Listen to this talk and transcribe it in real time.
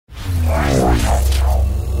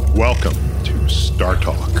Welcome to Star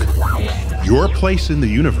Talk, your place in the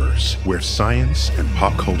universe where science and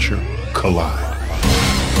pop culture collide.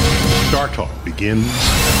 Star Talk begins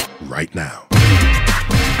right now.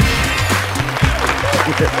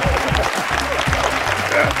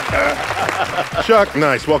 Chuck,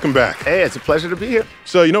 nice. Welcome back. Hey, it's a pleasure to be here.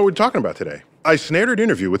 So, you know what we're talking about today? I snared an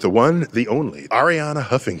interview with the one, the only, Arianna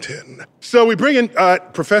Huffington. So we bring in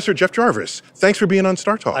Professor Jeff Jarvis. Thanks for being on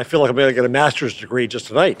Star Talk. I feel like I'm going to get a master's degree just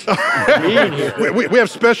tonight. we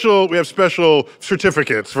have special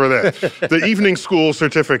certificates for that. The evening school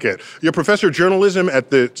certificate. You're professor of journalism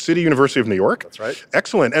at the City University of New York. That's right.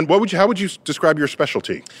 Excellent. And how would you describe your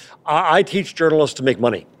specialty? I teach journalists to make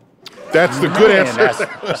money. That's the good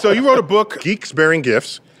answer. So you wrote a book, Geeks Bearing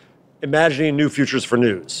Gifts. Imagining new futures for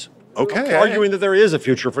news. Okay. Arguing that there is a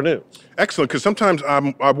future for news. Excellent, because sometimes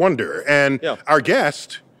I wonder. And our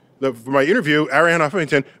guest, for my interview, Arianna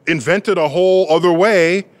Huffington, invented a whole other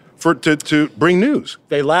way to bring news.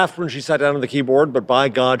 They laughed when she sat down at the keyboard, but by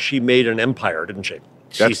God, she made an empire, didn't she?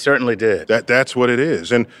 She certainly did. That's what it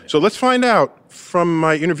is. And so let's find out from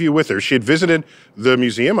my interview with her. She had visited the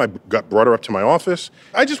museum. I brought her up to my office.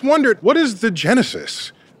 I just wondered, what is the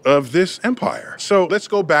genesis of this empire? So let's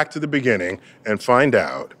go back to the beginning and find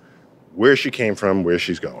out where she came from, where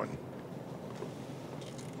she's going.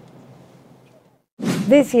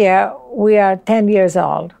 This year, we are 10 years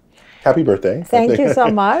old. Happy birthday. Thank you so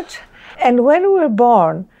much. And when we were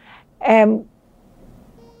born, the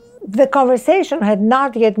conversation had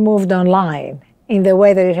not yet moved online in the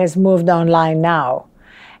way that it has moved online now.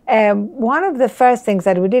 One of the first things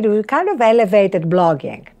that we did, we kind of elevated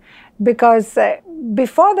blogging. Because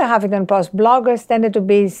before the Huffington Post, bloggers tended to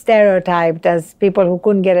be stereotyped as people who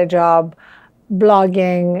couldn't get a job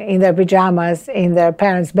blogging in their pajamas in their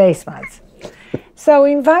parents' basements. So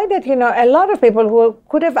we invited, a lot of people who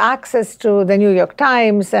could have access to the New York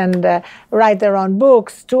Times and write their own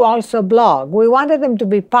books to also blog. We wanted them to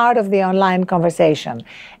be part of the online conversation.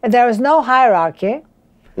 And there was no hierarchy.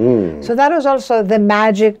 So that was also the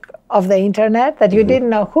magic of the internet, that you didn't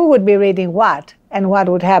know who would be reading what and what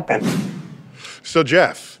would happen. So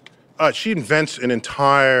Jeff, she invents an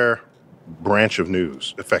entire branch of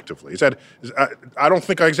news, effectively. I don't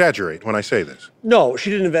think I exaggerate when I say this. No, she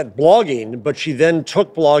didn't invent blogging, but she then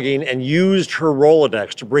took blogging and used her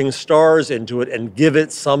Rolodex to bring stars into it and give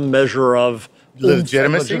it some measure of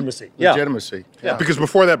legitimacy. Yeah. Legitimacy. Yeah. Because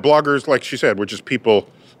before that, bloggers, like she said, were just people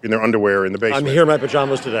in their underwear in the basement. I'm here in my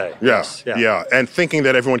pajamas today. Yes. Yeah. And thinking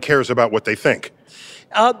that everyone cares about what they think.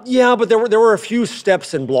 But there were a few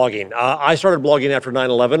steps in blogging. I started blogging after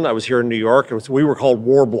 9/11. I was here in New York. We were called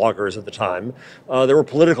war bloggers at the time. There were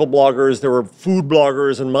political bloggers, there were food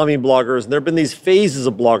bloggers and mommy bloggers, and there have been these phases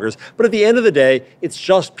of bloggers. But at the end of the day, it's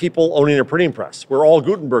just people owning a printing press. We're all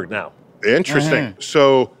Gutenberg now. Interesting.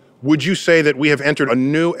 So would you say that we have entered a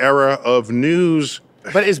new era of news?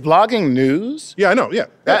 But is blogging news? Yeah, I know, yeah.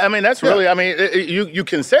 I mean, that's really, you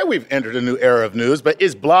can say we've entered a new era of news, but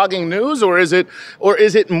is blogging news or is it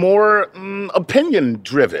more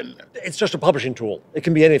opinion-driven? It's just a publishing tool. It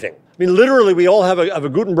can be anything. I mean, literally, we all have a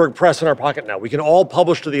Gutenberg press in our pocket now. We can all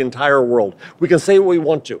publish to the entire world. We can say what we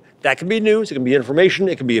want to. That can be news, it can be information,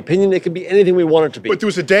 it can be opinion, it can be anything we want it to be. But there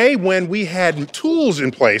was a day when we had tools in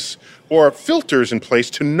place or filters in place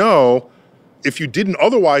to know, if you didn't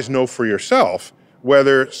otherwise know for yourself,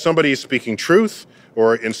 whether somebody is speaking truth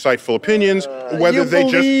or insightful opinions, or whether they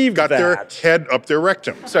just got their head up their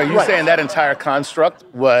rectum. So you're saying that entire construct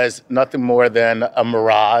was nothing more than a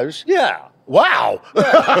mirage? Yeah. Wow.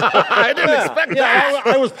 I didn't expect that.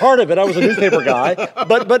 I was part of it. I was a newspaper guy.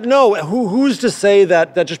 But no, who's to say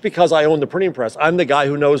that just because I own the printing press, I'm the guy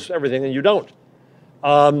who knows everything and you don't?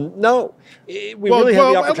 No. We really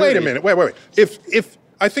have the opportunity. Wait a minute. Wait. If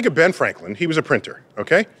I think of Ben Franklin, he was a printer,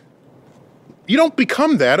 okay? You don't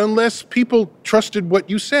become that unless people trusted what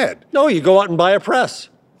you said. No, you go out and buy a press.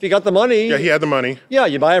 If you got the money. Yeah, he had the money. Yeah,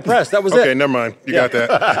 you buy a press. That was it. Okay, never mind. You got that.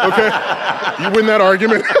 Okay. You win that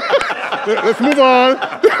argument. Let's move on.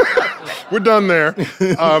 We're done there.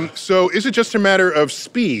 So is it just a matter of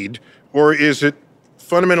speed, or is it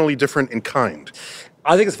fundamentally different in kind?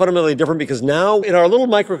 I think it's fundamentally different because now, in our little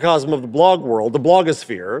microcosm of the blog world, the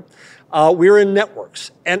blogosphere, we're in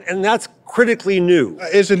networks, and that's critically new.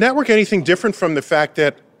 Is a network anything different from the fact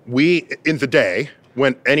that we, in the day,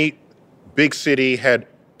 when any big city had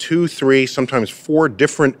 2, 3, sometimes 4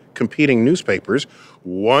 different competing newspapers,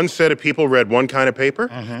 one set of people read one kind of paper,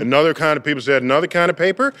 another kind of people read another kind of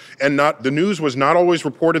paper, and the news was not always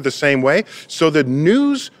reported the same way. So the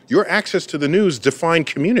news, your access to the news defined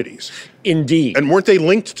communities. Indeed. And weren't they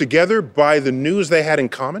linked together by the news they had in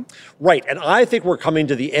common? Right, and I think we're coming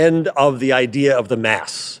to the end of the idea of the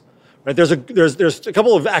mass. Right? There's a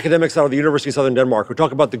couple of academics out of the University of Southern Denmark who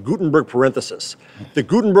talk about the Gutenberg parenthesis. The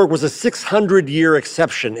Gutenberg was a 600-year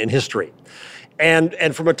exception in history.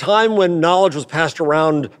 And from a time when knowledge was passed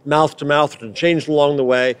around mouth to mouth and changed along the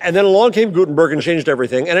way, and then along came Gutenberg and changed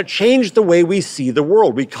everything, and it changed the way we see the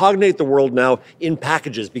world. We cognate the world now in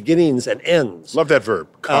packages, beginnings and ends. Love that verb,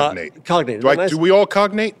 cognate. Cognate. Do we all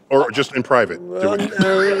cognate, or just in private?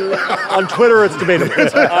 On Twitter, it's debatable.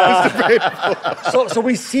 So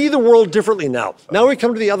we see the world differently now. Now we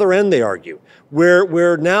come to the other end, they argue,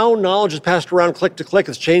 where now knowledge is passed around click to click.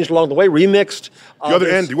 It's changed along the way, remixed. The other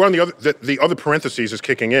end, the other parentheses is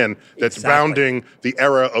kicking in. That's bounding the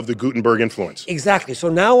era of the Gutenberg influence. Exactly. So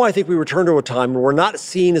now I think we return to a time where we're not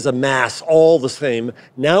seen as a mass all the same.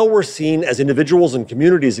 Now we're seen as individuals and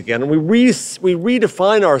communities again, and we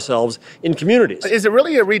redefine ourselves in communities. Is it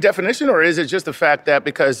really a redefinition, or is it just the fact that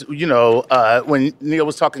because, when Neil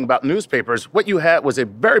was talking about newspapers, what you had was a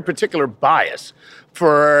very particular bias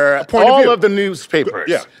for all of the newspapers?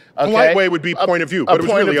 Yeah. Okay? Polite way would be point of view, but it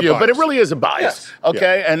was really a bias. But it really is a bias, yes.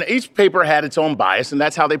 okay? Yeah. And each paper had its own bias, and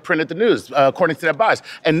that's how they printed the news, according to that bias.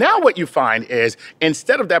 And now what you find is,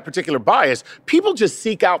 instead of that particular bias, people just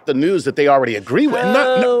seek out the news that they already agree with.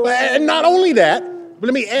 And not only that, but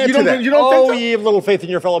let me add to that. You don't think so? You have little faith in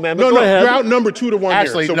your fellow man. No, go ahead. you're outnumbered 2-1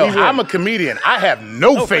 Actually, here. no, I'm a comedian. I have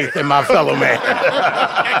no faith in my fellow man.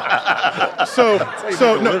 So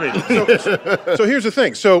here's the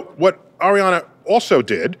thing. So what Arianna also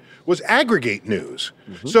did was aggregate news.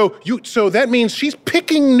 Mm-hmm. So that means she's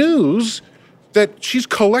picking news that she's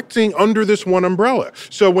collecting under this one umbrella.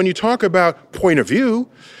 So when you talk about point of view,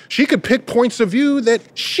 she could pick points of view that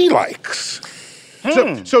she likes.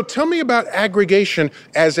 So tell me about aggregation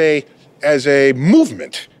as a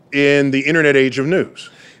movement in the internet age of news.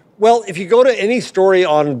 Well, if you go to any story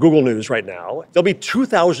on Google News right now, there'll be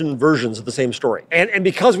 2,000 versions of the same story. And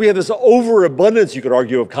because we have this overabundance, you could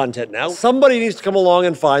argue, of content now, somebody needs to come along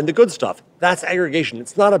and find the good stuff. That's aggregation.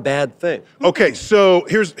 It's not a bad thing. Okay, so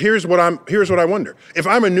here's what I wonder. If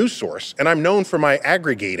I'm a news source and I'm known for my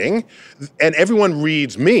aggregating, and everyone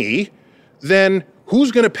reads me, then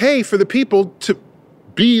who's going to pay for the people to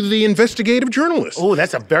be the investigative journalist? Oh,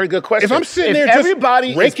 that's a very good question. If I'm sitting there just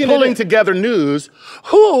everybody is pulling together news,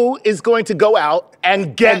 who is going to go out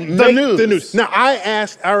and get the news? Now, I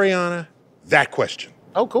asked Arianna that question.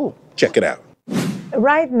 Oh, cool. Check it out.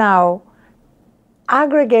 Right now,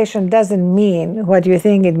 aggregation doesn't mean what you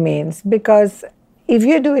think it means, because if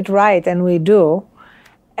you do it right, and we do,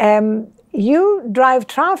 you drive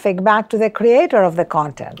traffic back to the creator of the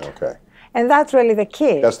content. Okay. And that's really the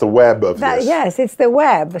key. That's the web of this. Yes, it's the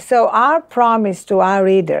web. So our promise to our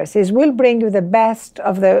readers is we'll bring you the best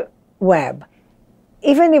of the web.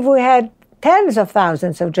 Even if we had tens of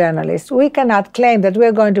thousands of journalists, we cannot claim that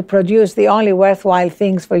we're going to produce the only worthwhile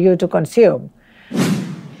things for you to consume.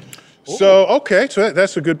 So, okay, so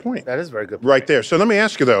that's a good point. That is a very good point. Right there. So let me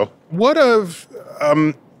ask you, though, what of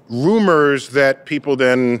rumors that people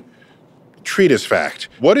then treat as fact?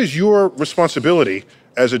 What is your responsibility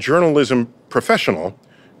as a journalism professional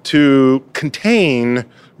to contain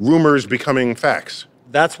rumors becoming facts?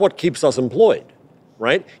 That's what keeps us employed,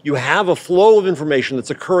 right? You have a flow of information that's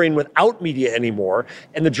occurring without media anymore,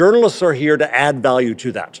 and the journalists are here to add value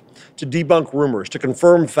to that, to debunk rumors, to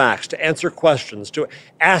confirm facts, to answer questions, to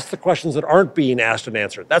ask the questions that aren't being asked and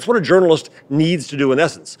answered. That's what a journalist needs to do in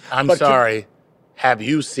essence. I'm sorry. Have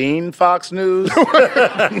you seen Fox News?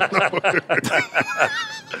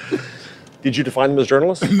 Did you define them as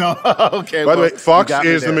journalists? No. Okay. By the way, Fox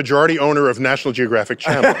is the majority owner of National Geographic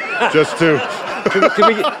Channel. Just to...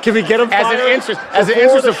 Can we get them as an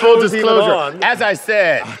interest of full disclosure, as I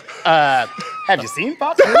said, have you seen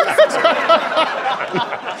Fox News?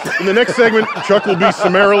 In the next segment, Chuck will be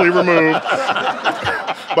summarily removed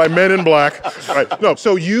by Men in Black. Right. No,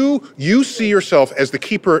 so you see yourself as the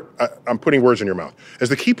keeper, I'm putting words in your mouth, as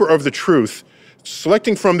the keeper of the truth,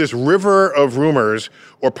 selecting from this river of rumors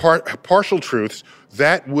or partial truths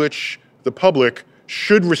that which the public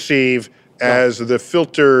should receive as the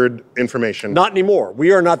filtered information. Not anymore.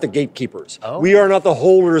 We are not the gatekeepers. Oh. We are not the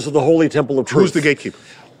holders of the holy temple of truth. Who's the gatekeeper?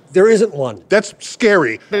 There isn't one. That's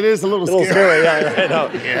scary. It is a little scary. Yeah, I know.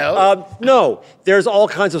 Yeah. No, there's all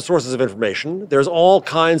kinds of sources of information. There's all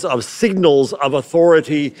kinds of signals of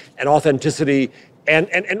authority and authenticity. And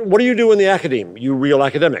what do you do in the academe? You real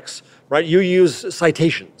academics, right? You use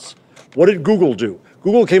citations. What did Google do?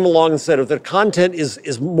 Google came along and said if the content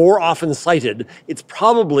is more often cited, it's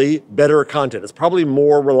probably better content. It's probably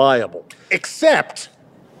more reliable. Except...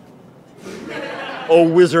 Oh,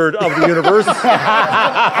 wizard of the universe. You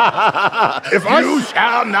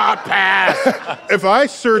shall not pass. If I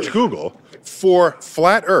search Google for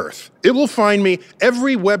Flat Earth, it will find me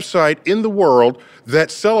every website in the world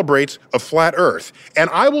that celebrates a flat Earth. And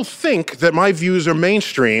I will think that my views are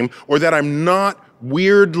mainstream or that I'm not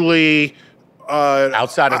weirdly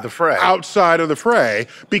outside of the fray. Outside of the fray,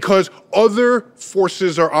 because other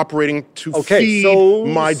forces are operating to feed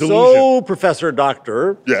my delusion. So, Professor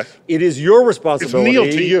Doctor, yes, it is your responsibility.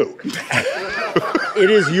 It's Neil to you. It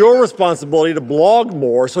is your responsibility to blog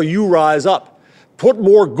more so you rise up. Put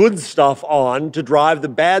more good stuff on to drive the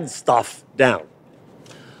bad stuff down.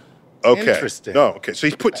 Okay. Interesting. No, okay. So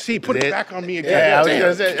he put it back on me again. Yeah, I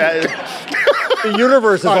was going to say. The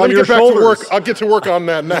universe is on your get back shoulders. To work. I'll get to work on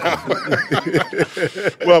that now.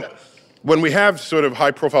 Well, when we have sort of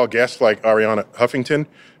high-profile guests like Arianna Huffington,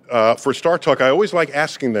 for Star Talk, I always like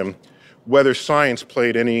asking them whether science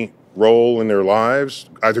played any role in their lives,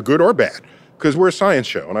 either good or bad, because we're a science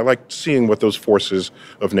show, and I like seeing what those forces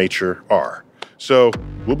of nature are. So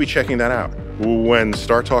we'll be checking that out when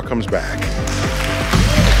Star Talk comes back.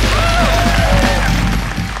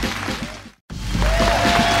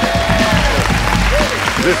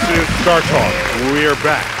 This is Star Talk. We are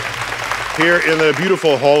back here in the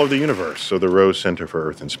beautiful Hall of the Universe, so the Rose Center for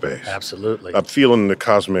Earth and Space. Absolutely. I'm feeling the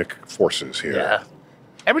cosmic forces here. Yeah.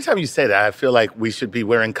 Every time you say that, I feel like we should be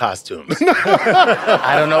wearing costumes.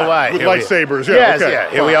 I don't know why. With lightsabers, yeah. Yes, okay.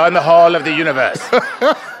 yeah. Here we are in the Hall of the Universe.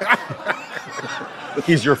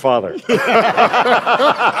 He's your father.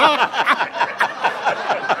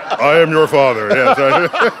 I am your father, yes.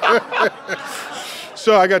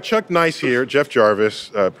 So I got Chuck Nice here, Jeff Jarvis,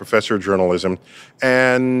 professor of journalism.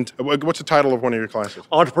 And what's the title of one of your classes?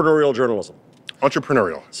 Entrepreneurial journalism.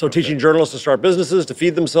 Entrepreneurial. So teaching journalists to start businesses, to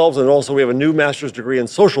feed themselves, and also we have a new master's degree in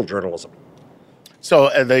social journalism. So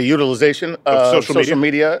the utilization of social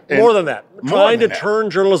media? More than that. Trying to turn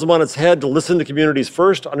journalism on its head, to listen to communities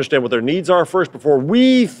first, to understand what their needs are first, before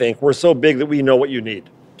we think we're so big that we know what you need.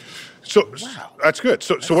 So that's good.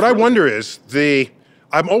 So what I wonder is,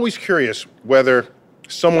 I'm always curious whether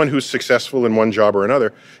someone who's successful in one job or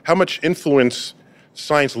another, how much influence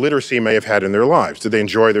science literacy may have had in their lives. Did they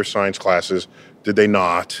enjoy their science classes? Did they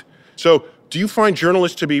not? So do you find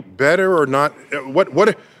journalists to be better or not?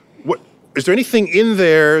 What is there anything in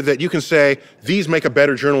there that you can say, these make a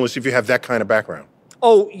better journalist if you have that kind of background?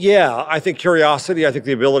 Oh, yeah. I think curiosity, I think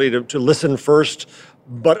the ability to listen first.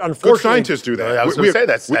 But unfortunately, good scientists do that. I was going to say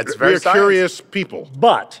that's very we're curious people.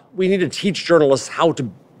 But we need to teach journalists how to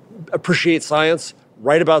appreciate science,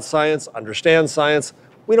 write about science, understand science.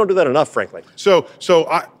 We don't do that enough, frankly. So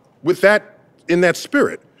with that, in that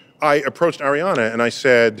spirit, I approached Arianna and I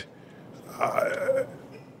said,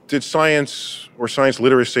 did science or science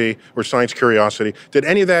literacy or science curiosity, did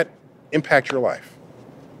any of that impact your life?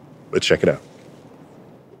 Let's check it out.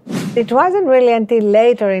 It wasn't really until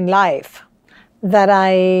later in life that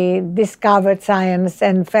I discovered science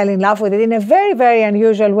and fell in love with it in a very, very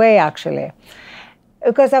unusual way, actually.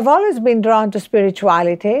 Because I've always been drawn to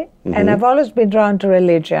spirituality, and I've always been drawn to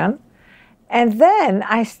religion. And then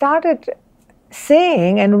I started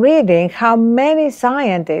seeing and reading how many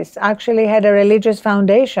scientists actually had a religious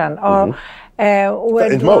foundation or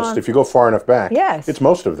were drawn, most, if you go far enough back, yes, it's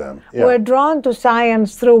most of them. Yeah. Were drawn to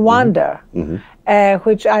science through wonder,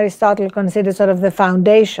 which Aristotle considered sort of the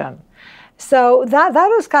foundation. So that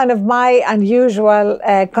was kind of my unusual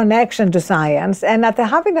connection to science. And at the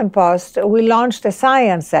Huffington Post, we launched a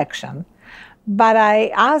science section. But I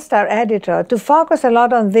asked our editor to focus a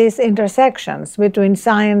lot on these intersections between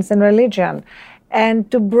science and religion, and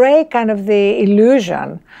to break kind of the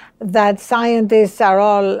illusion that scientists are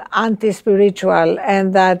all anti-spiritual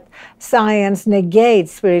and that science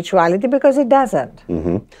negates spirituality, because it doesn't.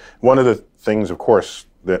 One of the things, of course,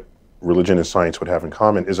 that religion and science would have in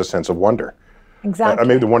common is a sense of wonder. Exactly. I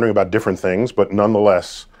may be wondering about different things, but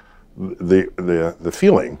nonetheless, the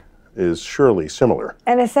feeling is surely similar.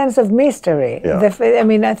 And a sense of mystery. Yeah.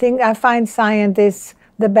 I find scientists,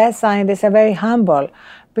 the best scientists, are very humble,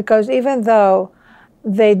 because even though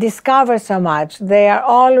they discover so much, they are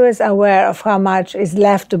always aware of how much is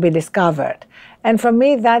left to be discovered. And for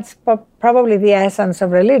me, that's probably the essence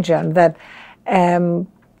of religion, that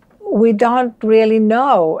we don't really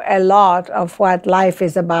know a lot of what life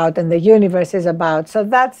is about and the universe is about. So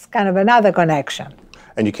that's kind of another connection.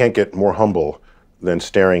 And you can't get more humble than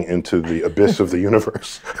staring into the abyss of the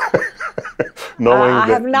universe. Knowing I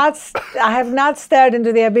have not stared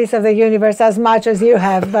into the abyss of the universe as much as you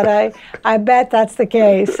have, but I bet that's the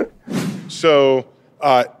case. So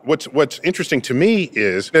what's interesting to me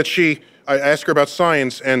is that I ask her about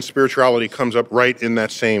science, and spirituality comes up right in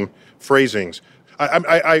that same phrasings.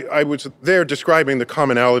 I was there describing the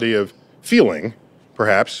commonality of feeling,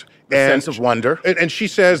 perhaps, sense of wonder. And she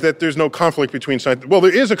says that there's no conflict between science. Well,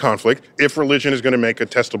 there is a conflict if religion is going to make a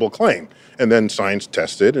testable claim. And then science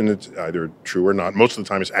tests it, and it's either true or not. Most of the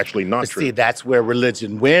time, it's actually not true. See, that's where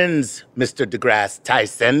religion wins, Mr. deGrasse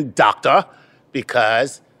Tyson, doctor,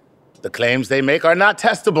 because the claims they make are not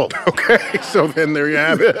testable. Okay, so then there you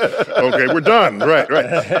have it. Okay, we're done. Right.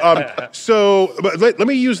 But let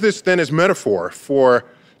me use this then as metaphor for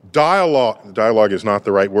dialogue. Dialogue is not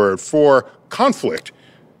the right word. For conflict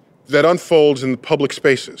that unfolds in public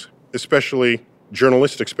spaces, especially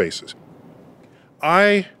journalistic spaces.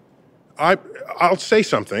 I'll say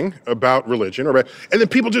something about religion, and then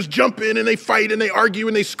people just jump in and they fight and they argue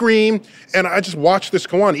and they scream, and I just watch this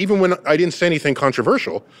go on. Even when I didn't say anything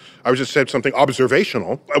controversial, I just said something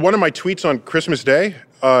observational. One of my tweets on Christmas Day,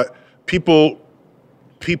 people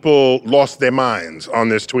lost their minds on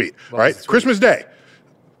this tweet, right? Christmas Day.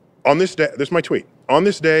 On this day, this is my tweet. On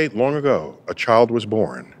this day, long ago, a child was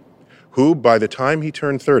born who, by the time he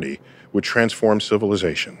turned 30, would transform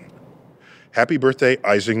civilization. Happy birthday,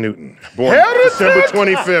 Isaac Newton. Born December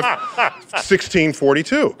 25th,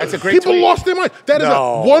 1642. That's a great People tweet. lost their mind. That is a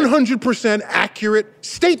 100% accurate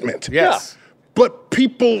statement. Yes. But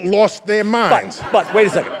people lost their minds. But wait a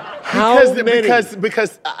second. How many?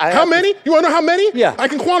 How many? You want to know how many? Yeah. I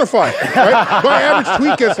can quantify it. Right? My average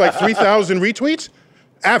tweet gets like 3,000 retweets.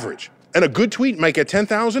 Average. And a good tweet might get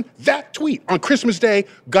 10,000. That tweet on Christmas Day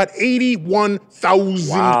got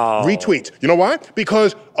 81,000 retweets. You know why?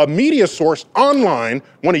 Because a media source online,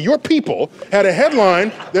 one of your people, had a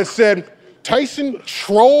headline that said, Tyson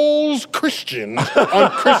trolls Christians on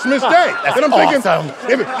Christmas Day. And I'm thinking, if I'm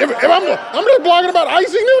just blogging about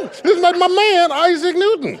Isaac Newton. This is my man, Isaac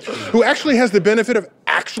Newton, who actually has the benefit of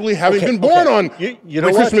actually having been born on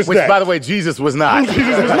Christmas Day. Which, by the way, Jesus was not.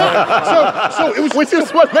 Jesus was not. So it was. Which is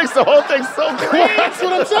what makes the whole thing so great. That's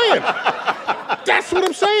what I'm saying. That's what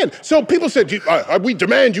I'm saying. So people said, we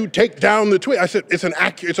demand you take down the tweet. I said, it's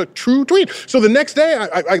a true tweet. So the next day,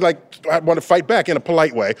 I want to fight back in a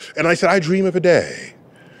polite way. And I said, I dream of a day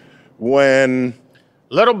when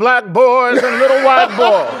little black boys and little white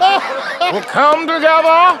boys will come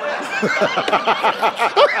together.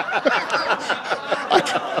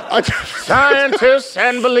 Scientists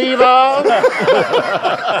and believers.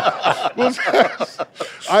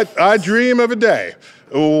 I dream of a day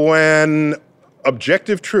when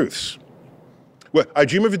objective truths. Well, I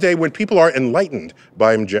dream of a day when people are enlightened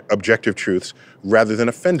by objective truths rather than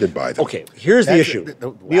offended by them. Okay, here's the issue.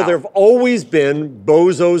 Neil, there have always been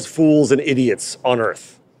bozos, fools, and idiots on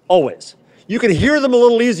Earth. Always. You can hear them a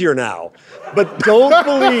little easier now, but don't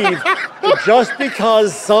believe that just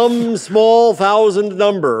because some small thousand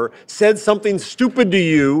number said something stupid to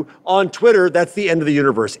you on Twitter, that's the end of the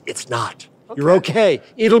universe. It's not. Okay. You're okay.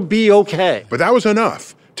 It'll be okay. But that was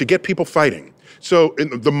enough to get people fighting. So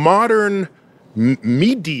the modern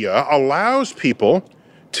media allows people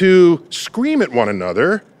to scream at one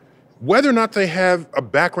another whether or not they have a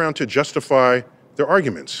background to justify their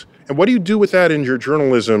arguments. And what do you do with that in your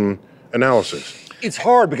journalism analysis? It's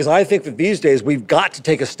hard because I think that these days we've got to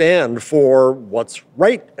take a stand for what's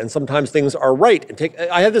right, and sometimes things are right.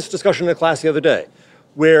 I had this discussion in a class the other day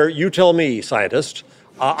where you tell me, scientist,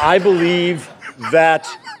 I believe that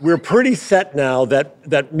we're pretty set now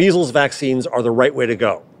that measles vaccines are the right way to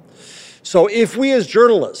go. So if we as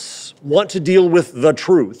journalists want to deal with the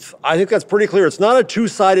truth, I think that's pretty clear. It's not a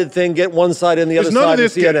two-sided thing, get one side and the other side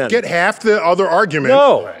of CNN. Get half the other argument.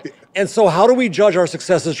 No. Right. And so how do we judge our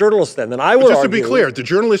success as journalists then? I would just to be clear, the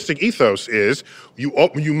journalistic ethos is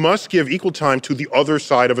you must give equal time to the other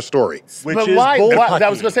side of a story. Which is bullpucky. I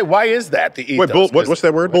was going to say, why is that the ethos? Wait, what's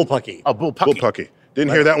that word? Bullpucky. Bullpucky.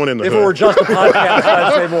 Didn't hear that one in the hood. If it were just a podcast,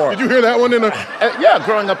 I'd say more. Did you hear that one in the... yeah,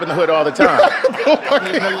 growing up in the hood all the time.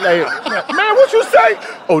 Man, what you say?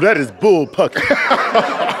 Oh, that is bullpucky.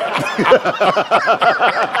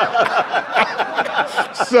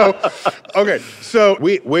 So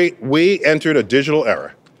we entered a digital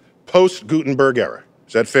era, post-Gutenberg era.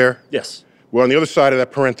 Is that fair? Yes. We're on the other side of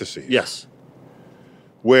that parenthesis. Yes.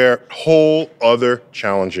 Where whole other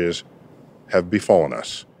challenges have befallen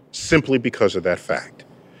us, simply because of that fact.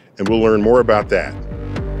 And we'll learn more about that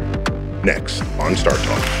next on Star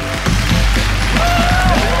Talk.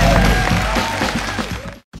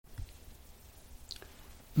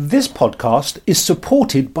 This podcast is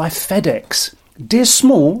supported by FedEx. Dear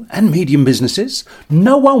small and medium businesses,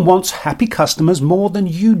 no one wants happy customers more than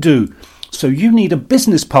you do. So you need a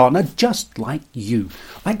business partner just like you,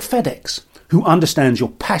 like FedEx, who understands your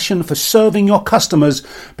passion for serving your customers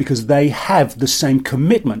because they have the same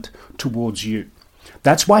commitment towards you.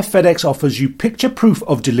 That's why FedEx offers you picture proof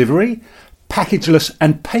of delivery, packageless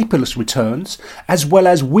and paperless returns, as well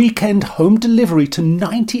as weekend home delivery to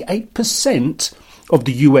 98% of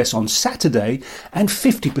the US on Saturday and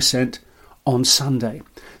 50% on Sunday.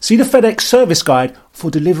 See the FedEx service guide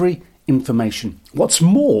for delivery information. What's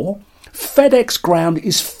more, FedEx Ground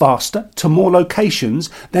is faster to more locations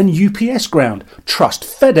than UPS Ground. Trust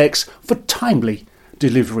FedEx for timely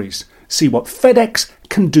deliveries. See what FedEx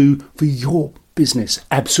can do for your business.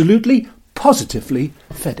 Absolutely, positively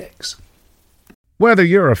FedEx. Whether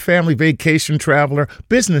you're a family vacation traveler,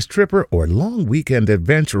 business tripper, or long weekend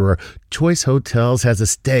adventurer, Choice Hotels has a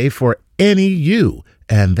stay for any you.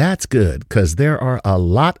 And that's good, because there are a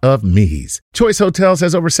lot of me's. Choice Hotels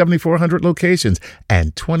has over 7,400 locations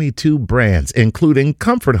and 22 brands, including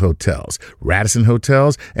Comfort Hotels, Radisson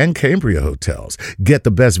Hotels, and Cambria Hotels. Get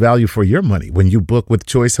the best value for your money when you book with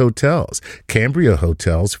Choice Hotels. Cambria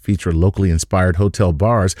Hotels feature locally inspired hotel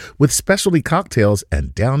bars with specialty cocktails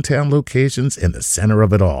and downtown locations in the center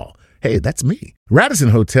of it all. Hey, that's me. Radisson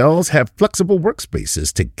Hotels have flexible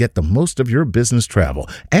workspaces to get the most of your business travel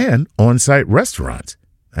and on-site restaurants.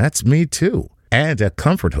 That's me too. And at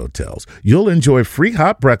Comfort Hotels, you'll enjoy free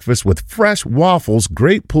hot breakfast with fresh waffles,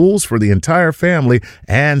 great pools for the entire family,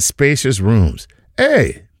 and spacious rooms.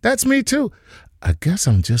 Hey, that's me too. I guess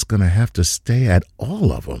I'm just going to have to stay at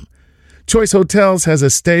all of them. Choice Hotels has a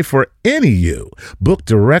stay for any you. Book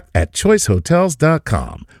direct at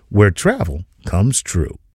choicehotels.com, where travel comes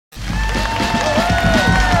true.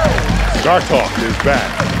 Star Talk is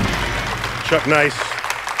back. Chuck Nice,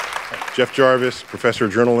 Jeff Jarvis, professor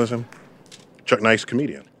of journalism. Chuck Nice,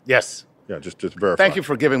 comedian. Yes. Yeah, just to verify. Thank you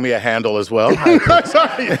for giving me a handle as well.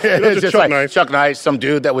 Sorry. It's just Chuck like Nice. Chuck Nice, some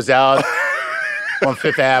dude that was out on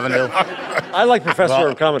Fifth Avenue. I like Professor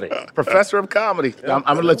of Comedy. Professor of Comedy. I'm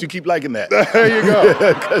going to let you keep liking that. There you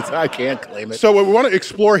go. Because I can't claim it. So what we want to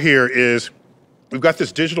explore here is we've got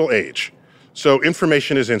this digital age. So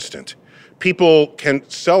information is instant. People can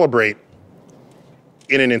celebrate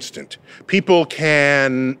in an instant. People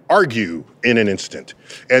can argue in an instant.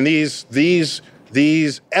 And these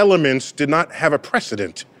elements did not have a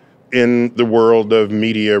precedent in the world of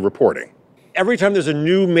media reporting. Every time there's a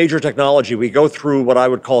new major technology, we go through what I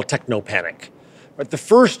would call techno-panic. Right? The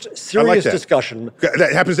first serious discussion...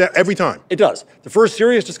 That happens every time. It does. The first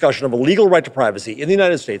serious discussion of a legal right to privacy in the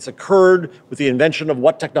United States occurred with the invention of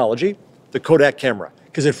what technology? The Kodak camera.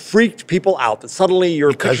 Because it freaked people out that suddenly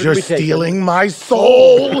your picture could be taken. Because you're stealing my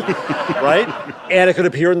soul. Right? And it could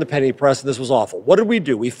appear in the penny press, and this was awful. What did we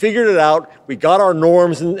do? We figured it out. We got our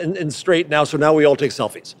norms in straight now, so now we all take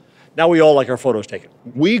selfies. Now we all like our photos taken.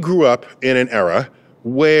 We grew up in an era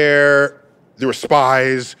where there were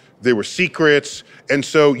spies, there were secrets, and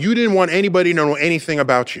so you didn't want anybody to know anything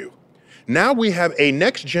about you. Now we have a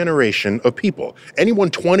next generation of people,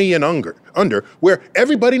 anyone 20 and under, where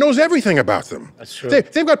everybody knows everything about them. That's true.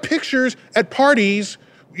 They've got pictures at parties,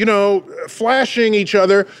 flashing each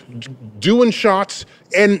other, doing shots,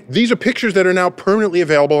 and these are pictures that are now permanently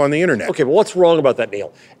available on the internet. Okay, but what's wrong about that,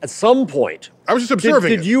 Neil? At some point... I was just observing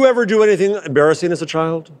Did you ever do anything embarrassing as a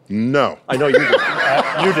child? No. I know you did.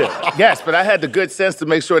 You did. Yes, but I had the good sense to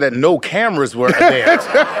make sure that no cameras were there.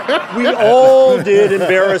 We all did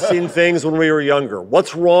embarrassing things when we were younger.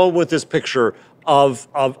 What's wrong with this picture of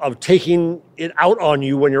taking it out on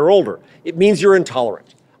you when you're older? It means you're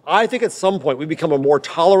intolerant. I think at some point we become a more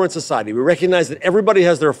tolerant society. We recognize that everybody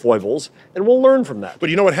has their foibles, and we'll learn from that. But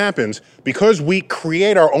you know what happens? Because we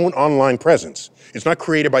create our own online presence, it's not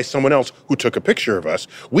created by someone else who took a picture of us.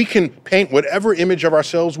 We can paint whatever image of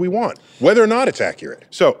ourselves we want, whether or not it's accurate.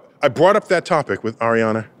 So I brought up that topic with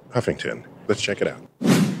Arianna Huffington. Let's check it out.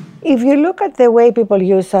 If you look at the way people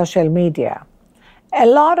use social media, a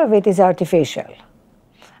lot of it is artificial.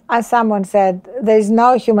 As someone said, there is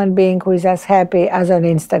no human being who is as happy as on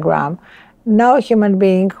Instagram, no human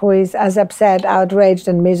being who is as upset, outraged,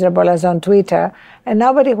 and miserable as on Twitter, and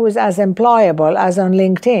nobody who is as employable as on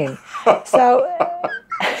LinkedIn. So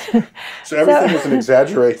everything is an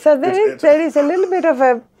exaggeration. So there is a little bit of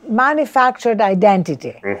a manufactured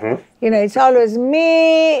identity. Mm-hmm. It's always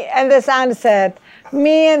me and the sunset,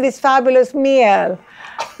 me and this fabulous meal,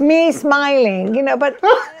 me smiling, but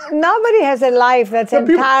nobody has a life that's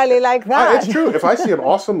entirely like that. It's true. If I see an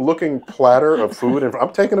awesome-looking platter of food, and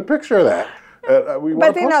I'm taking a picture of that.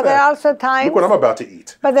 But there are also times... Look what I'm about to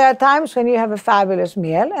eat. But there are times when you have a fabulous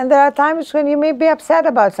meal, and there are times when you may be upset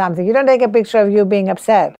about something. You don't take a picture of you being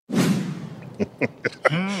upset.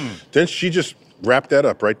 Then she just wrapped that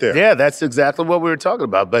up right there. Yeah, that's exactly what we were talking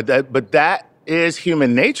about. But that is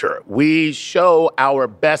human nature. We show our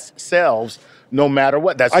best selves no matter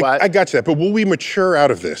what. That's why I got you that. But will we mature out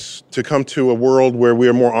of this to come to a world where we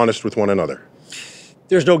are more honest with one another?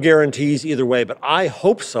 There's no guarantees either way, but I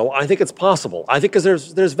hope so. I think it's possible. I think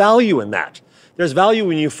because there's value in that. There's value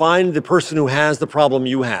when you find the person who has the problem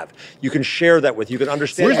you have. You can share that with. You can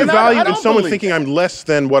understand. Where's the value in someone thinking I'm less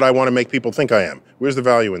than what I want to make people think I am? Where's the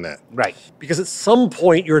value in that? Right. Because at some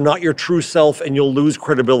point, you're not your true self and you'll lose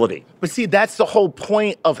credibility. But see, that's the whole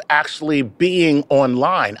point of actually being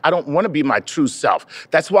online. I don't want to be my true self.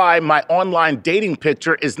 That's why my online dating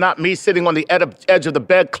picture is not me sitting on the edge of the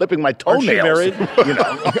bed clipping my toenails. Aren't you married? You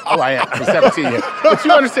know, oh, I am for 17 years. But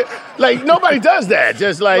you understand, like, nobody does that.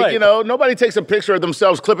 Just like, Right. you know, nobody takes a picture of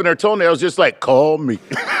themselves clipping their toenails just like, call me.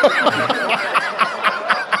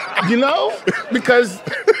 You know? Because...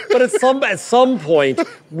 But at some point,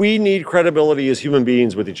 we need credibility as human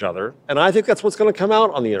beings with each other. And I think that's what's going to come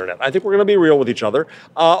out on the internet. I think we're going to be real with each other.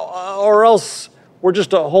 Or else we're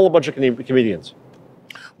just a whole bunch of comedians.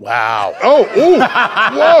 Wow. Oh, ooh,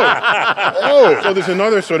 whoa. Oh, so there's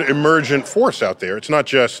another sort of emergent force out there. It's not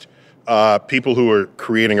just people who are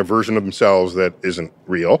creating a version of themselves that isn't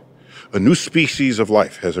real. A new species of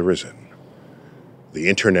life has arisen. The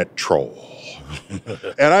internet troll.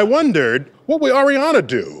 And I wondered, what will Arianna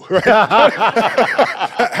do? Right?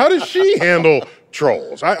 How does she handle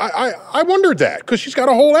trolls? I wondered that, because she's got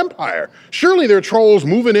a whole empire. Surely there are trolls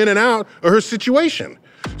moving in and out of her situation.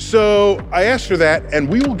 So I asked her that, and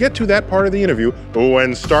we will get to that part of the interview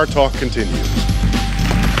when Star Talk continues.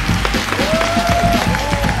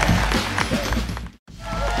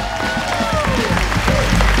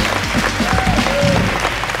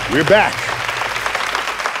 We're back.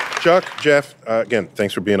 Chuck, Jeff, again,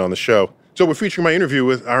 thanks for being on the show. So we're featuring my interview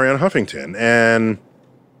with Arianna Huffington, and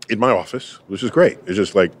in my office, which is great. It's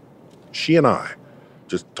just like she and I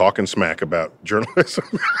just talking smack about journalism.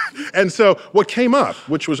 And so what came up,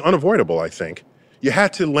 which was unavoidable, I think, you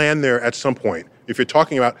had to land there at some point if you're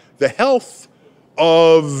talking about the health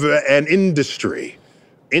of an industry,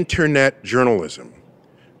 internet journalism,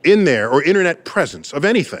 in there, or internet presence of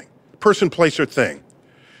anything, person, place, or thing.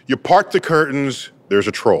 You part the curtains, there's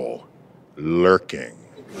a troll lurking.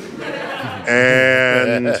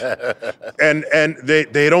 And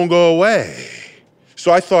they don't go away.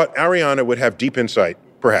 So I thought Arianna would have deep insight,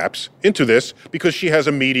 perhaps, into this because she has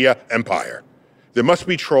a media empire. There must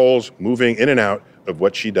be trolls moving in and out of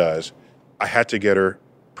what she does. I had to get her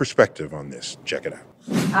perspective on this. Check it out.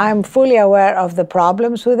 I'm fully aware of the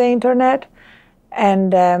problems with the internet.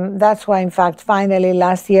 And that's why, in fact, finally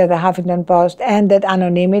last year, the Huffington Post ended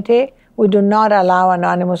anonymity. We do not allow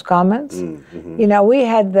anonymous comments. Mm-hmm. You know, we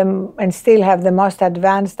had them and still have the most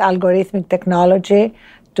advanced algorithmic technology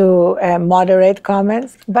to moderate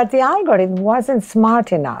comments, but the algorithm wasn't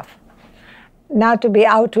smart enough not to be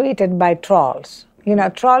outwitted by trolls. You know,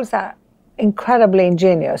 trolls are incredibly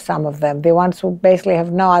ingenious, some of them, the ones who basically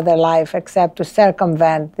have no other life except to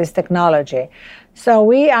circumvent this technology. So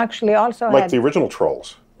we actually also like the original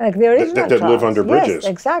trolls. Like the original that live under bridges.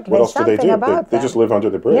 Yes, exactly. What else do they do? They just live under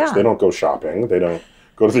the bridge. Yeah. They don't go shopping. They don't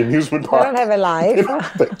go to the amusement park. They don't have a life.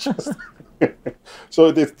 They just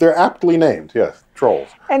so they're aptly named, yes, trolls.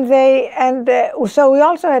 So we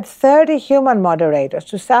also had 30 human moderators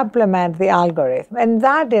to supplement the algorithm, and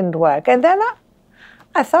that didn't work. And then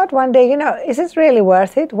I thought one day, you know, is this really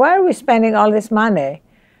worth it? Why are we spending all this money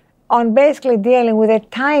on basically dealing with a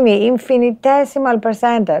tiny, infinitesimal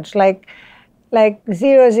percentage, like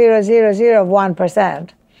 0.0001%?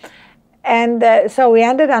 And so we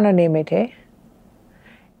ended anonymity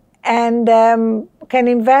and can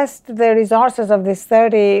invest the resources of these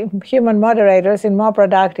 30 human moderators in more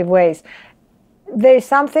productive ways. There is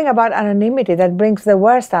something about anonymity that brings the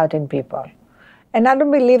worst out in people. And I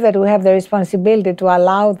don't believe that we have the responsibility to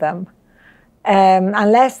allow them,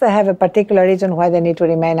 unless they have a particular reason why they need to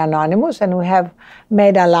remain anonymous, and we have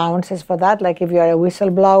made allowances for that, like if you're a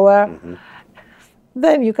whistleblower, mm-hmm.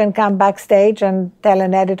 Then you can come backstage and tell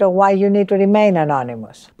an editor why you need to remain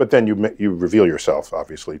anonymous. But then you reveal yourself,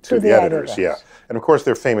 obviously, to the editors. Yeah. And of course,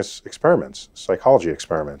 there are famous experiments, psychology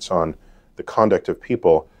experiments, on the conduct of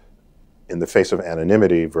people in the face of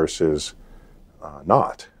anonymity versus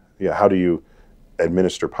not. Yeah, how do you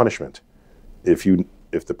administer punishment if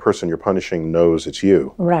the person you're punishing knows it's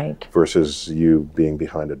you, right, versus you being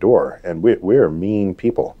behind a door? And we're mean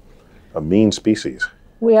people, a mean species.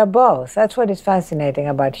 We are both. That's what is fascinating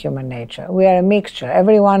about human nature. We are a mixture.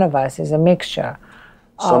 Every one of us is a mixture.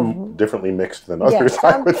 Some differently mixed than others.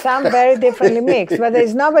 Yeah, some very differently mixed, but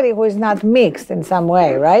there's nobody who is not mixed in some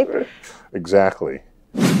way, right? Exactly.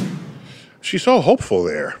 She's so hopeful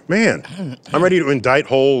there. Man, I'm ready to indict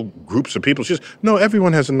whole groups of people. No,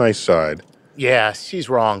 everyone has a nice side. Yeah, she's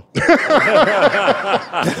wrong.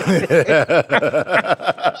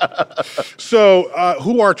 So,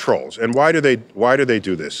 who are trolls, and why do they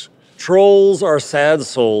do this? Trolls are sad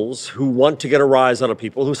souls who want to get a rise out of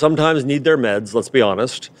people, who sometimes need their meds, let's be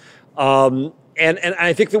honest. And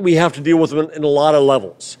I think that we have to deal with them in a lot of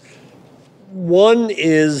levels. One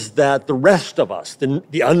is that the rest of us,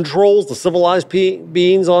 the untrolls, the civilized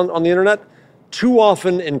beings on the internet, too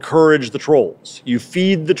often encourage the trolls. You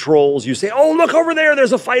feed the trolls. You say, "Oh, look over there.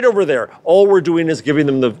 There's a fight over there." All we're doing is giving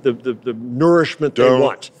them the nourishment they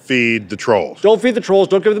want. Don't feed the trolls. Don't feed the trolls.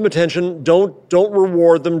 Don't give them attention. Don't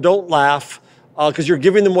reward them. Don't laugh, because you're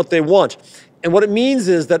giving them what they want. And what it means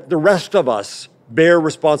is that the rest of us bear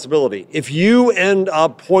responsibility. If you end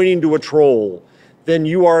up pointing to a troll, then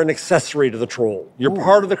you are an accessory to the troll. You're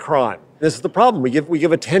part of the crime. This is the problem. We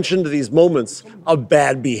give attention to these moments of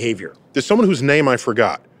bad behavior. There's someone whose name I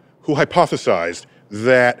forgot who hypothesized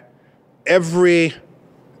that every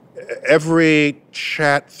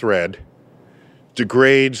chat thread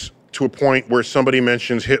degrades to a point where somebody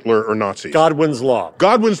mentions Hitler or Nazis. Godwin's law.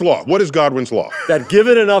 Godwin's law. What is Godwin's law? That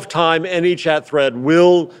given enough time, any chat thread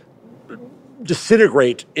will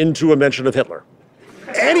disintegrate into a mention of Hitler.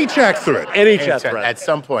 Any chat thread. Any chat thread. At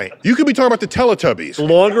some point. You could be talking about the Teletubbies. The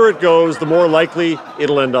longer it goes, the more likely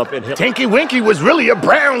it'll end up in Hitler. Tinky Winky was really a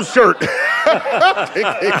brown shirt.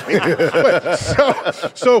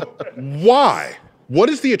 So why? What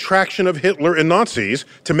is the attraction of Hitler and Nazis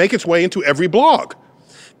to make its way into every blog?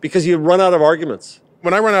 Because you run out of arguments.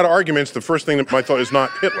 When I run out of arguments, the first thing that my thought is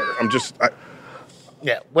not Hitler.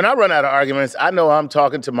 Yeah, when I run out of arguments, I know I'm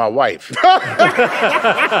talking to my wife.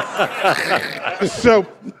 So,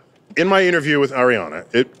 in my interview with Arianna,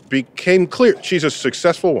 it became clear she's a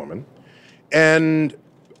successful woman, and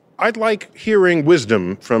I'd like hearing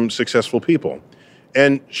wisdom from successful people.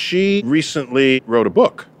 And she recently wrote a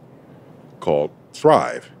book called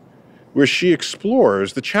Thrive, where she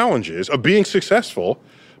explores the challenges of being successful,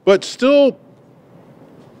 but still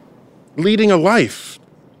leading a life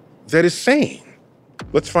that is sane.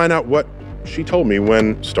 Let's find out what she told me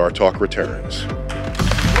when Star Talk returns.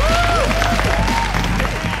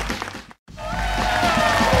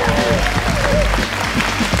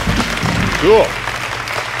 Cool.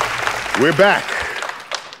 We're back.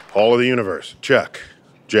 Hall of the Universe. Chuck,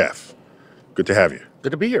 Jeff, good to have you.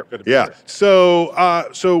 Good to be here. Yeah. So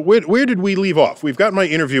where did we leave off? We've got my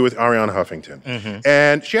interview with Arianna Huffington,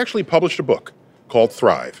 and she actually published a book called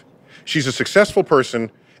Thrive. She's a successful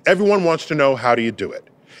person. Everyone wants to know, how do you do it?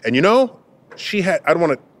 And you know, she had, I don't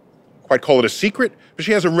want to quite call it a secret, but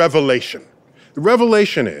she has a revelation. The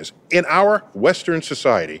revelation is, in our Western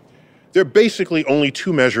society, there are basically only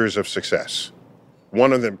two measures of success.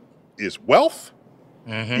 One of them is wealth,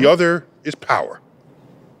 the other is power.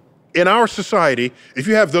 In our society, if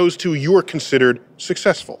you have those two, you are considered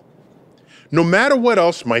successful, no matter what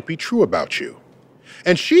else might be true about you.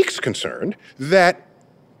 And she's concerned that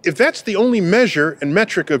if that's the only measure and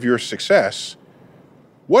metric of your success,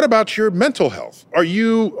 what about your mental health? Are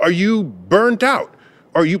you burnt out?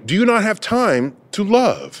 Do you not have time to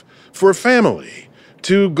love, for a family,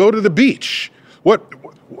 to go to the beach?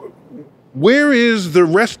 Where is the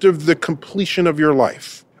rest of the completion of your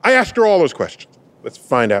life? I asked her all those questions. Let's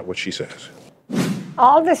find out what she says.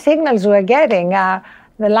 All the signals we're getting are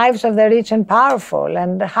the lives of the rich and powerful,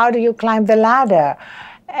 and how do you climb the ladder?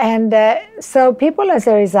 And so people, as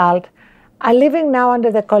a result, are living now under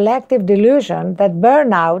the collective delusion that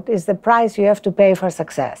burnout is the price you have to pay for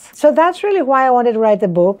success. So that's really why I wanted to write the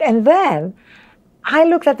book. And then I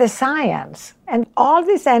looked at the science, and all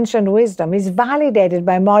this ancient wisdom is validated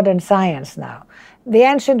by modern science now. The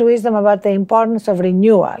ancient wisdom about the importance of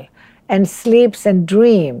renewal and sleeps and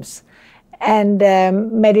dreams and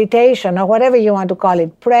meditation, or whatever you want to call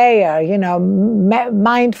it, prayer,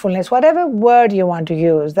 mindfulness, whatever word you want to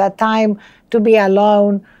use, that time to be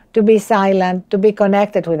alone, to be silent, to be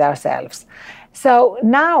connected with ourselves. So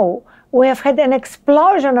now we have had an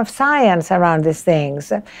explosion of science around these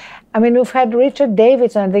things. I mean, we've had Richard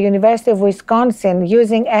Davidson at the University of Wisconsin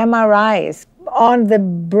using MRIs on the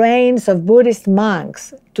brains of Buddhist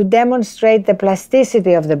monks to demonstrate the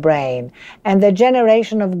plasticity of the brain and the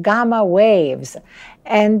generation of gamma waves,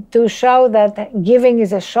 and to show that giving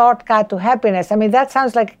is a shortcut to happiness. I mean, that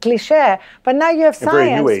sounds like a cliche, but now you have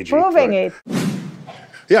science proving it.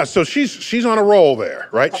 Yeah, so she's on a roll there,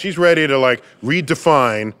 right? She's ready to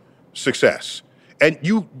redefine success. And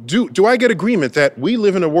do I get agreement that we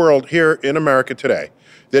live in a world here in America today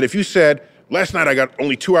that if you said, last night I got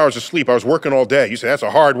only 2 hours of sleep, I was working all day, you say, that's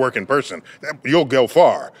a hard-working person. You'll go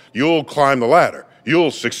far. You'll climb the ladder.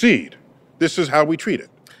 You'll succeed. This is how we treat it.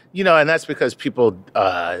 And that's because people,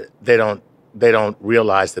 they don't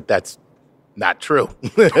realize that that's Not true.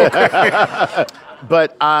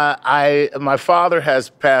 But my father has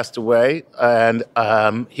passed away, and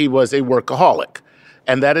he was a workaholic.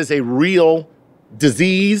 And that is a real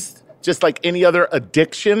disease, just like any other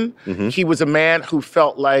addiction. Mm-hmm. He was a man who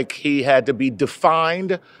felt like he had to be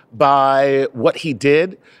defined by what he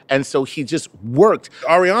did, and so he just worked.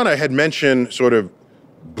 Arianna had mentioned sort of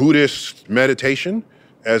Buddhist meditation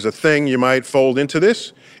as a thing you might fold into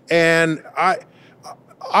this, and I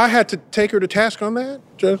had to take her to task on that,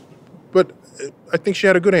 but I think she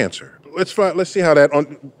had a good answer. Let's see how that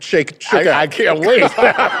shook out. I can't wait.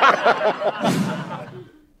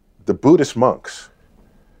 The Buddhist monks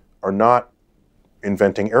are not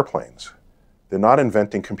inventing airplanes. They're not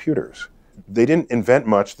inventing computers. They didn't invent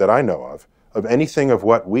much that I know of anything of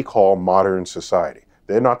what we call modern society.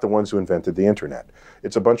 They're not the ones who invented the internet.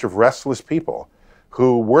 It's a bunch of restless people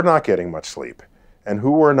who were not getting much sleep and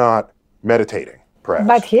who were not meditating, perhaps.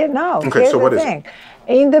 But here's the thing.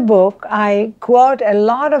 In the book, I quote a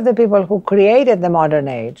lot of the people who created the modern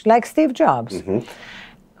age, like Steve Jobs, mm-hmm.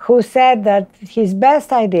 who said that his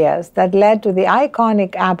best ideas that led to the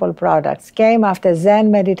iconic Apple products came after Zen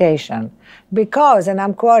meditation because, and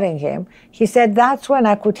I'm quoting him, he said, that's when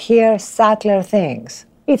I could hear subtler things.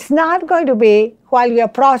 It's not going to be while you're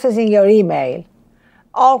processing your email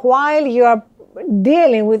or while you're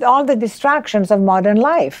dealing with all the distractions of modern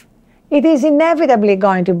life. It is inevitably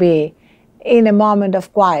going to be in a moment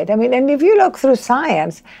of quiet. I mean, and if you look through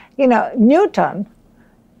science, Newton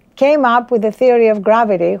came up with the theory of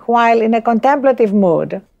gravity while in a contemplative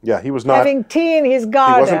mood. Yeah, he was not having tea in his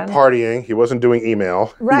garden. He wasn't partying. He wasn't doing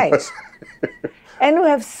email. Right. And we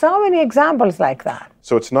have so many examples like that.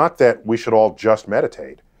 So it's not that we should all just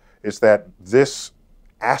meditate. It's that this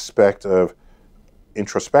aspect of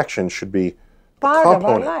introspection should be part of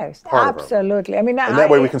our lives. Absolutely. I mean, and that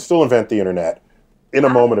way we can still invent the internet in a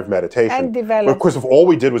moment of meditation. And develop. But of course, if all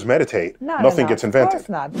we did was meditate, nothing gets invented. Of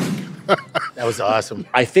course not. That was awesome.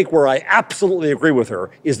 I think where I absolutely agree with her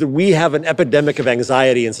is that we have an epidemic of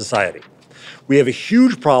anxiety in society. We have a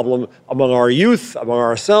huge problem among our youth, among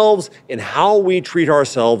ourselves, in how we treat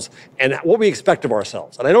ourselves and what we expect of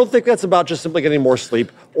ourselves. And I don't think that's about just simply getting more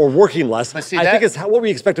sleep or working less. I think it's what we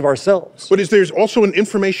expect of ourselves. But there's also an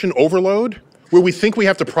information overload? Where we think we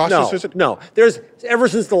have to process it? No. Ever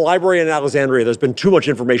since the library in Alexandria, there's been too much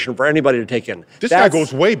information for anybody to take in. This guy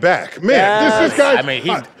goes way back. Man, this guy... I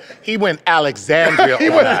mean, he went Alexandria he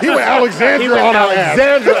went Alexandria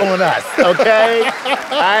on us, okay?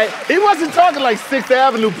 He wasn't talking like 6th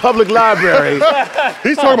Avenue Public Library.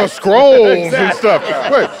 He's talking about scrolls and stuff.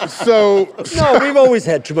 Wait, so... No, we've always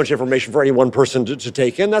had too much information for any one person to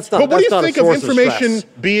take in. That's not. But what do you think of information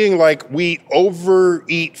of being like we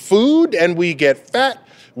overeat food and we get fat?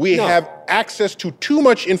 We have access to too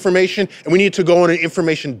much information, and we need to go on an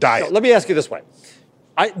information diet. No, let me ask you this way.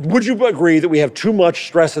 Would you agree that we have too much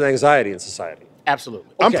stress and anxiety in society? Absolutely.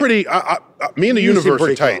 Okay. I'm pretty, me and the universe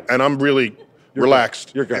are tight, and I'm really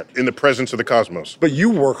relaxed. You're good. In the presence of the cosmos. But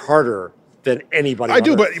you work harder than anybody. I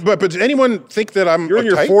do, but does anyone think that I'm You're in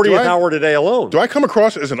your uptight? 40th hour today alone. Do I come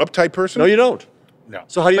across as an uptight person? No, you don't. No.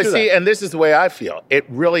 So how do you do that? And this is the way I feel. It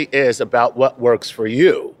really is about what works for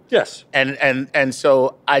you. Yes. And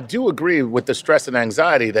so I do agree with the stress and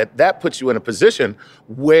anxiety that puts you in a position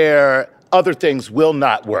where other things will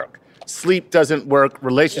not work. Sleep doesn't work,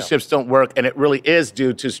 relationships don't work, and it really is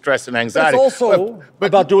due to stress and anxiety. It's also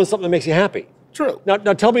about doing something that makes you happy. True. Now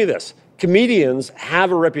tell me this. Comedians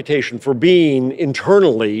have a reputation for being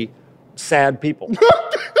internally sad people.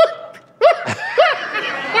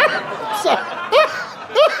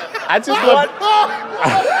 I just love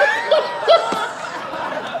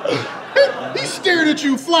He stared at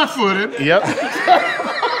you flat-footed. Yep.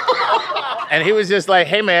 And he was just like,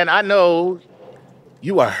 hey, man, I know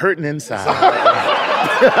you are hurting inside.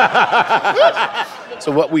 So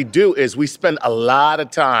what we do is we spend a lot of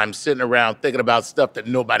time sitting around thinking about stuff that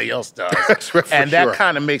nobody else does. And that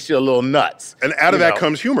kind of makes you a little nuts. And out of that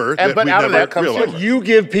comes humor. But out of that comes humor. But you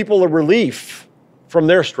give people a relief from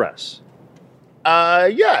their stress.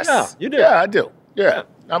 Yes. Yeah, you do. Yeah, I do. Yeah.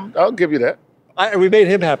 I'll give you that. We made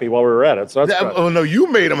him happy while we were at it, so that's good. Oh, no, you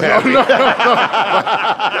made him happy.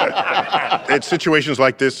 At situations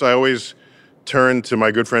like this, I always turn to my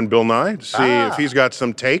good friend Bill Nye to see if he's got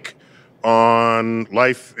some take on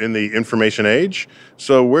life in the information age.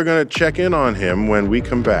 So we're going to check in on him when we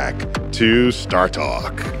come back to Star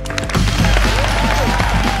Talk.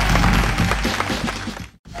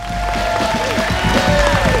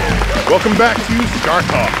 Welcome back to Star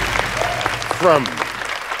Talk from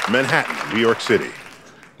Manhattan, New York City,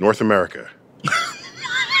 North America,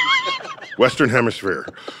 Western Hemisphere,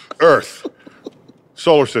 Earth,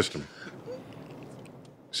 solar system.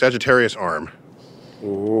 Sagittarius arm.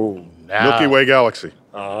 Ooh, Milky Way galaxy.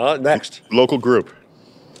 Next. Local group.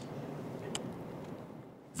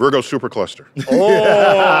 Virgo supercluster.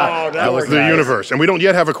 Oh, that was The universe. And we don't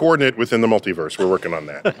yet have a coordinate within the multiverse. We're working on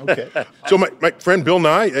that. Okay. So my friend Bill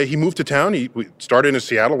Nye, he moved to town. We started in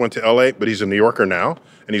Seattle, went to LA, but he's a New Yorker now,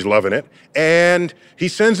 and he's loving it. And he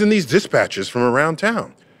sends in these dispatches from around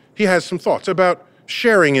town. He has some thoughts about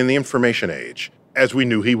sharing in the information age, as we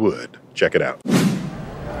knew he would. Check it out.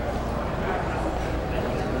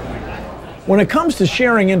 When it comes to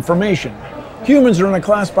sharing information, humans are in a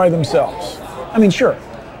class by themselves. I mean, sure,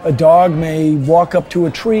 a dog may walk up to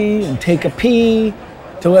a tree and take a pee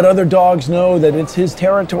to let other dogs know that it's his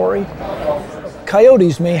territory.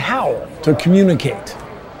 Coyotes may howl to communicate.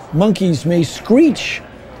 Monkeys may screech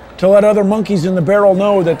to let other monkeys in the barrel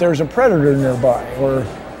know that there's a predator nearby. Or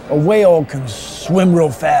a whale can swim real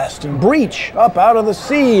fast and breach up out of the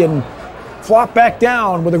sea and flop back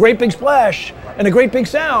down with a great big splash and a great big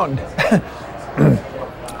sound.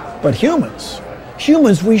 But humans,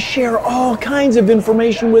 we share all kinds of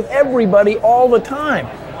information with everybody all the time.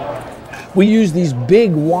 We use these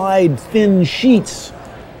big, wide, thin sheets,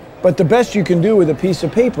 but the best you can do with a piece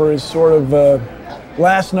of paper is sort of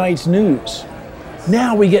last night's news.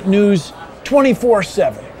 Now we get news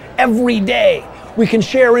 24/7, every day. We can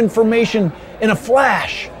share information in a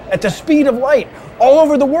flash, at the speed of light, all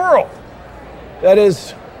over the world. That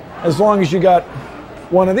is, as long as you got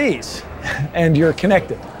one of these and you're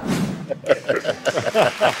connected.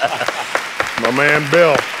 My man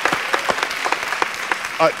Bill.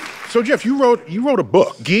 So Jeff, you wrote a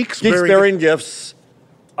book, Geeks Bearing Gifts,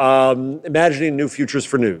 Imagining New Futures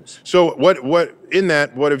for News. So what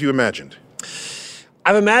have you imagined?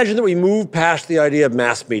 I've imagined that we move past the idea of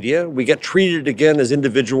mass media. We get treated again as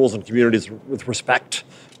individuals and communities with respect.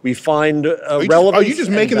 We find relevance. Are you just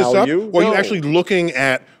making this up? Value. Or are No. you actually looking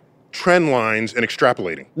at trend lines and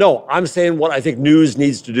extrapolating? No, I'm saying what I think news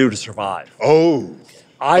needs to do to survive. Oh.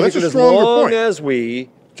 I that's think a that as stronger long point. as we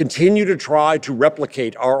continue to try to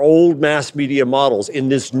replicate our old mass media models in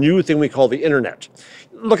this new thing we call the internet.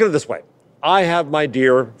 Look at it this way. I have my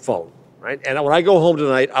dear phone, right? And when I go home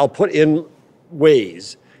tonight, I'll put in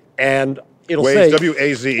Waze, and it'll Waze, say...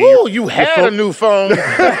 W-A-Z-E. Ooh, you had a new phone.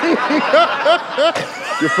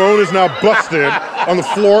 Your phone is now busted on the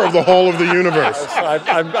floor of the Hall of the Universe. I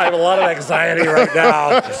have a lot of anxiety right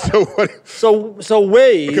now. So what? So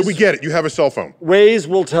Waze... Okay, we get it. You have a cell phone. Waze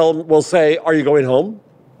will say, are you going home?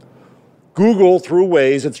 Google, through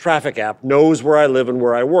Waze, its traffic app, knows where I live and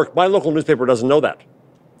where I work. My local newspaper doesn't know that.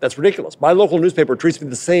 That's ridiculous. My local newspaper treats me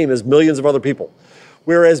the same as millions of other people.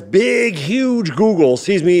 Whereas big, huge Google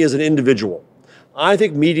sees me as an individual. I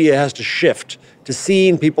think media has to shift to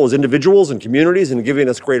seeing people as individuals and communities and giving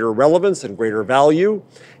us greater relevance and greater value.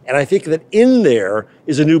 And I think that in there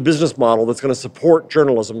is a new business model that's going to support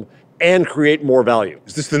journalism and create more value.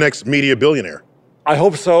 Is this the next media billionaire? I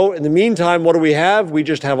hope so. In the meantime, what do we have? We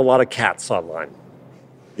just have a lot of cats online.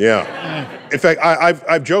 Yeah. In fact,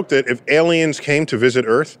 I've joked that if aliens came to visit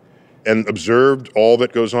Earth and observed all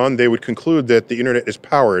that goes on, they would conclude that the internet is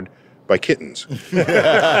powered by kittens.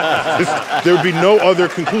 There would be no other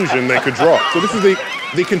conclusion they could draw. So this is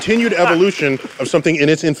the continued evolution of something in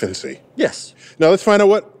its infancy. Yes. Now let's find out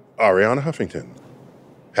what Arianna Huffington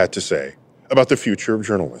had to say about the future of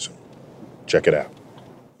journalism. Check it out.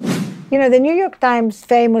 You know, the New York Times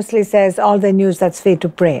famously says all the news that's fit to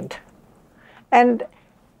print. And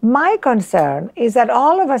my concern is that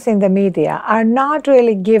all of us in the media are not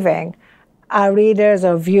really giving our readers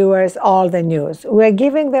or viewers all the news. We're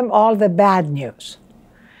giving them all the bad news.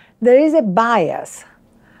 There is a bias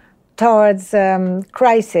towards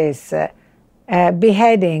crisis,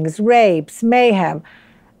 beheadings, rapes, mayhem.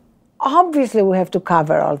 Obviously, we have to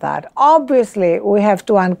cover all that. Obviously, we have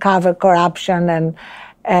to uncover corruption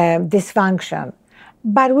and dysfunction.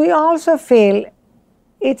 But we also feel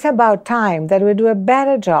it's about time that we do a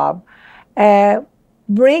better job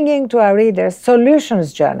bringing to our readers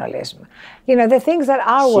solutions journalism. You know, the things that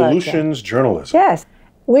are working. Solutions journalism. Yes.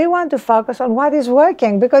 We want to focus on what is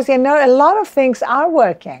working because, you know, a lot of things are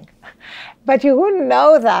working, but you wouldn't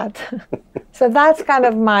know that. So that's kind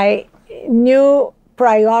of my new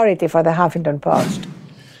priority for the Huffington Post.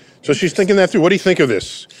 So she's thinking that through. What do you think of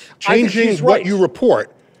this? Changing she's what right. you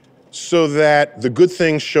report so that the good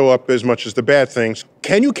things show up as much as the bad things.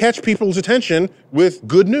 Can you catch people's attention with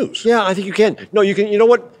good news? Yeah, I think you can. No, you can. You know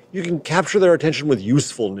what? You can capture their attention with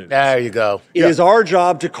useful news. There you go. It is our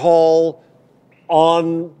job to call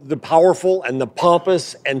on the powerful and the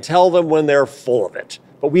pompous and tell them when they're full of it.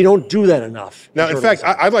 But we don't do that enough. Now, in fact,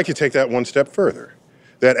 I'd like to take that one step further.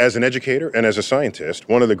 that as an educator and as a scientist,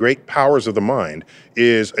 one of the great powers of the mind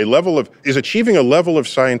is achieving a level of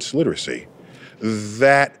science literacy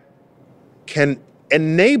that can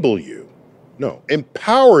empower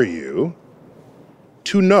you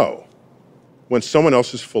to know when someone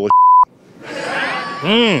else is full of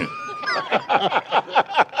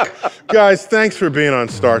Guys, thanks for being on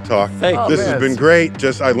Star Talk. This has been great.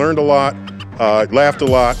 I learned a lot, laughed a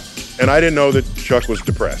lot, and I didn't know that Chuck was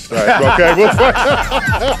depressed. All right, okay,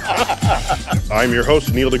 I'm your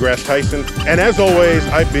host, Neil deGrasse Tyson, and as always,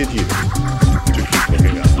 I bid you